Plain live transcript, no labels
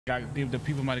The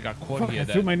people might have got caught Fuck, here. I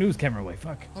threw my news camera away.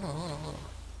 Fuck. Hold on.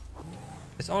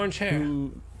 It's orange hair.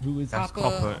 Who is that?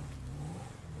 Copper.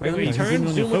 Wait, when you turn,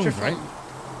 zoom with your phone.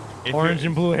 If Orange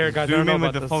and blue hair, guys. Zoom in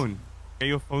with the the phone. Get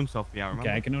your phone selfie out, remember?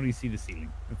 Okay, I can only see the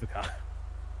ceiling of the car.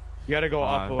 You gotta go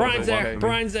up. Brian's there. Okay.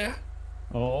 Brian's there.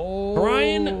 Oh.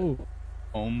 Brian.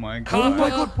 Oh my god. Oh my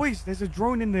god, boys, there's a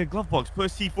drone in the glove box. Put a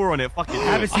C4 on it. Fuck it.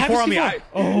 I have a C4 on me.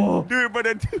 Oh. Do it,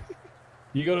 brother.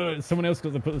 You gotta. Someone else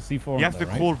got to put the C4 on. You have to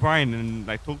there, call Brian and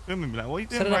like talk to him and be like, what are you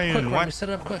doing, Set it up Brian? quick, Ramee. Set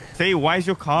it up quick. Say, why is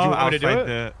your car want me to do outside it?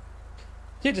 the...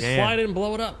 Yeah, just slide it and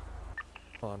blow it up.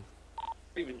 Hold on.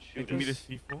 Give me the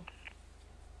C4.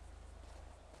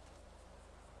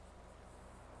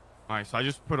 Alright, so I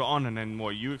just put it on and then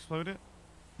what, you explode it?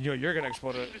 You're gonna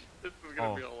explode it. This is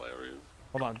gonna be hilarious.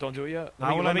 Hold on, don't do it yet.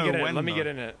 How will Let I me know get in. when, Let me though? get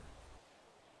in it.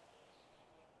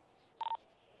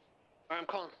 I'm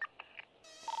calling.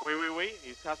 Wait.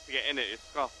 He has to get in it. It's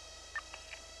scuffed.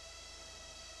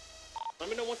 Let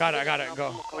me know once. Got it. I got it.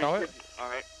 Go. Throw it.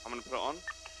 Alright, I'm gonna put it on.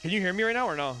 Can you hear me right now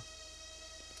or no?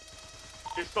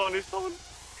 It's on.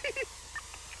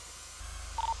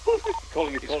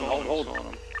 Calling it. Hold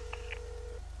on.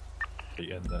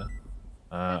 The end there.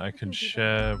 I can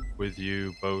share with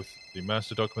you both the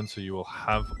master document, so you will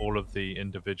have all of the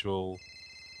individual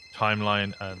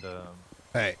timeline and.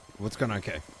 Hey, what's going on,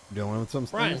 Kay? Dealing with some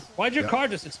stuff? Brian, why'd your car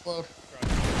just explode?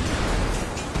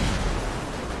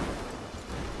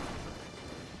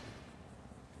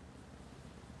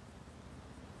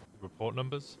 Report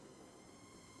numbers.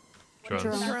 Focus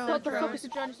the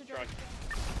drone.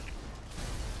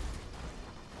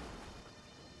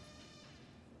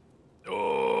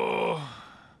 Oh.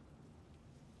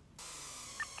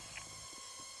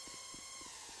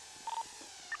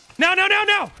 No!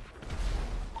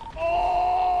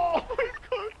 Oh my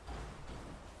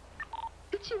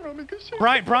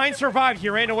god! Brian survived. He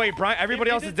ran away. Everybody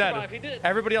else is dead. Survive, he did.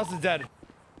 Everybody else is dead.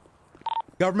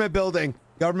 Government building.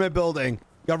 Government building.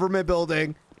 Government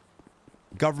building.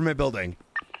 Government building.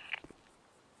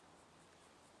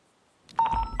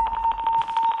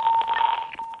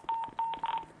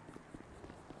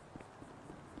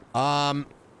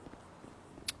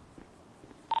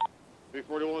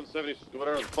 $341.70,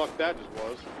 whatever the fuck that just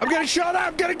was. I'm getting shot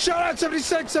at.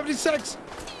 76. There's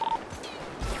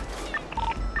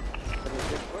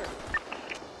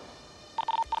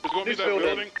gonna be that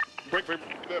building. Break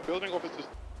that building offices.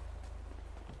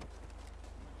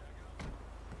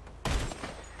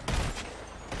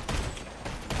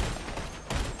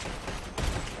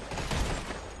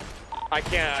 I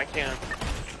can't.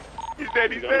 He's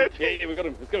dead. Yeah, we got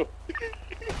him. Let's go.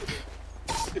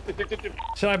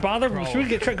 Should I bother? Should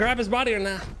we grab his body or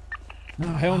not? No,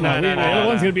 hell no. The other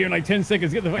one's gonna be here in like 10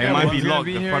 seconds. Get the fuck out. It might be locked.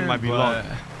 The front might be locked.